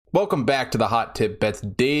Welcome back to the Hot Tip Bets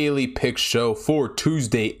Daily Pick Show for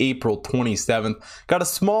Tuesday, April 27th. Got a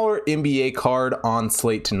smaller NBA card on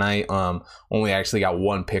slate tonight. Only actually got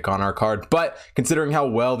one pick on our card, but considering how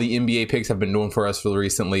well the NBA picks have been doing for us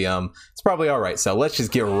recently, it's probably all right. So let's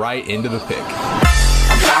just get right into the pick.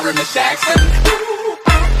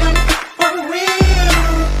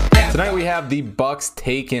 Tonight we have the Bucks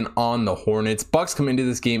taking on the Hornets. Bucks come into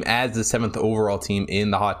this game as the 7th overall team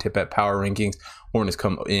in the Hot Tip Bet Power Rankings. Hornets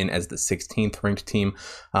come in as the 16th ranked team.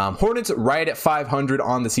 Hornets right at 500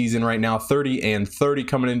 on the season right now, 30-30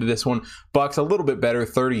 coming into this one. Bucks a little bit better,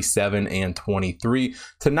 37-23.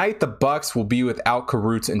 Tonight the Bucks will be without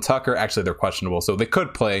Caruth and Tucker. Actually, they're questionable, so they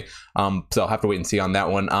could play. So I'll have to wait and see on that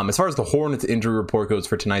one. As far as the Hornets injury report goes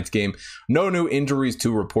for tonight's game, no new injuries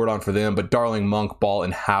to report on for them, but Darling, Monk, Ball,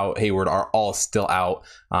 and Hayward are all still out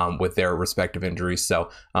with their respective injuries. So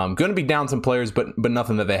going to be down some players, but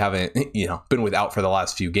nothing that they haven't been without for the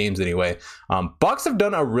last few games anyway. Bucks have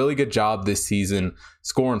done a really good job this season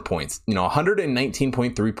scoring points.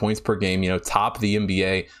 119.3 points per game, top of the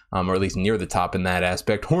NBA, or at least near the top in that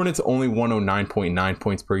aspect. Hornets only 109.9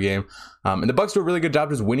 points per game. And the Bucks do a really good job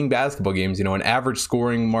just winning basketball games. An average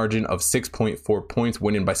scoring margin of 6.4 points,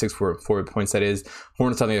 winning by 6.4 points, that is.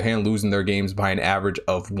 Hornets, on the other hand, losing their games by an average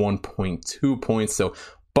of 1.2 points. So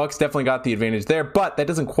Bucks definitely got the advantage there, but that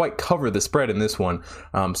doesn't quite cover the spread in this one.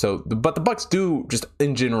 But the Bucks do just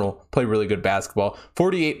in general play really good basketball.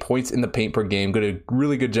 48 points in the paint per game. Did a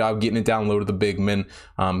really good job getting it down low to the big men,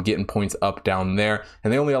 getting points up down there.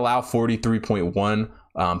 And they only allow 43.1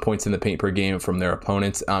 points in the paint per game from their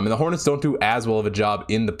opponents. And the Hornets don't do as well of a job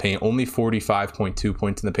in the paint, only 45.2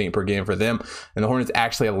 points in the paint per game for them. And the Hornets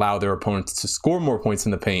actually allow their opponents to score more points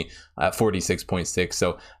in the paint at 46.6.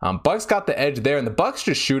 So Bucks got the edge there, and the Bucks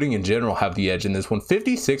just shooting in general have the edge in this one.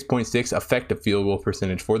 56.6 effective field goal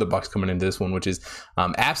percentage for the Bucks coming into this one, which is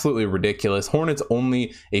absolutely ridiculous. Hornets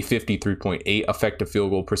only a 53.8 effective field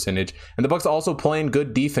goal percentage. And the Bucks also playing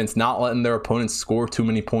good defense, not letting their opponents score too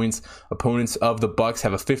many points. Opponents of the Bucks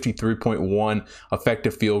have a 53.1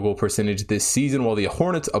 effective field goal percentage this season, while the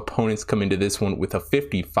Hornets opponents come into this one with a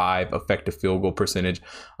 55 effective field goal percentage.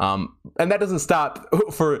 And that doesn't stop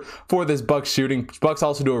for this Bucks shooting. Bucks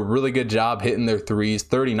also do a really good job hitting their threes,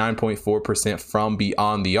 39.4% from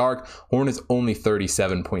beyond the arc. Hornets only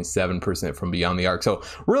 37.7% from beyond the arc. So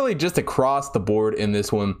really just across the board in this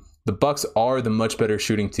one, the Bucks are the much better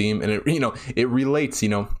shooting team, and it relates,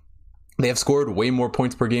 they have scored way more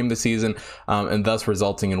points per game this season, and thus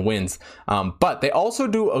resulting in wins. But they also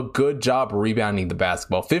do a good job rebounding the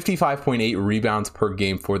basketball. 55.8 rebounds per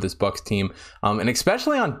game for this Bucks team. And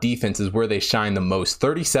especially on defense is where they shine the most.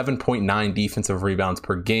 37.9 defensive rebounds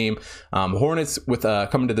per game. Hornets with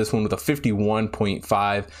coming to this one with a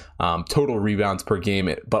 51.5 total rebounds per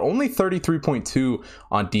game, but only 33.2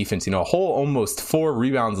 on defense. A whole almost 4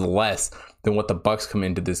 rebounds less than what the Bucks come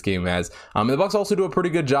into this game as. And the Bucks also do a pretty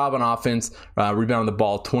good job on offense, rebounding the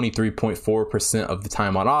ball 23.4% of the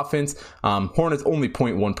time on offense. Hornets only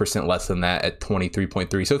 0.1% less than that at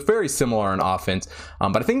 23.3%. So it's very similar on offense.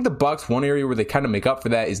 But I think the Bucks, one area where they kind of make up for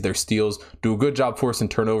that is their steals. Do a good job forcing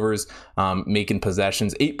turnovers, making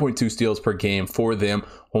possessions. 8.2 steals per game for them.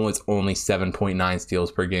 Hornets only 7.9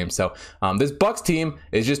 steals per game. So this Bucks team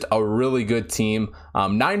is just a really good team.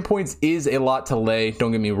 9 points is a lot to lay,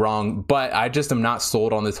 don't get me wrong, but I just am not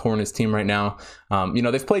sold on this Hornets team right now.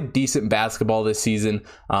 They've played decent basketball this season,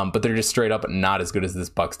 but they're just straight up not as good as this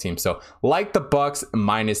Bucks team. So like the Bucks,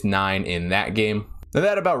 -9 in that game. Now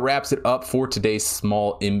that about wraps it up for today's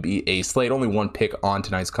small NBA slate. Only one pick on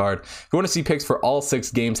tonight's card. If you want to see picks for all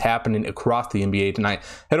 6 games happening across the NBA tonight,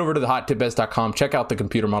 head over to thehottipbets.com. Check out the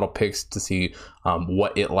computer model picks to see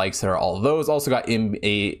what it likes. There are all of those. Also got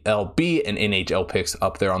MLB and NHL picks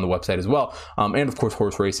up there on the website as well. And of course,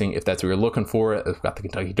 horse racing, if that's what you're looking for. We've got the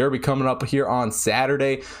Kentucky Derby coming up here on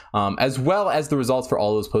Saturday, as well as the results for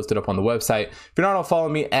all those posted up on the website. If you're not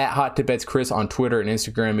following me at Hot Tip Bets Chris on Twitter and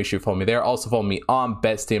Instagram, make sure you follow me there. Also follow me on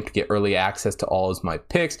BetStamp to get early access to all of my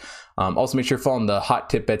picks. Also make sure you're following the Hot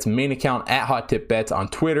Tip Bets main account at Hot Tip Bets on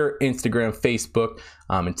Twitter, Instagram, Facebook,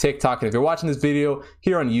 and TikTok. And if you're watching this video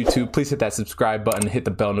here on YouTube, please hit that subscribe button, hit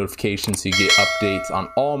the bell notification so you get updates on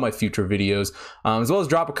all my future videos, as well as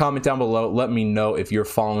drop a comment down below. Let me know if you're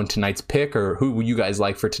following tonight's pick or who you guys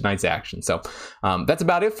like for tonight's action. So that's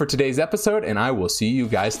about it for today's episode, and I will see you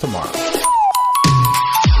guys tomorrow.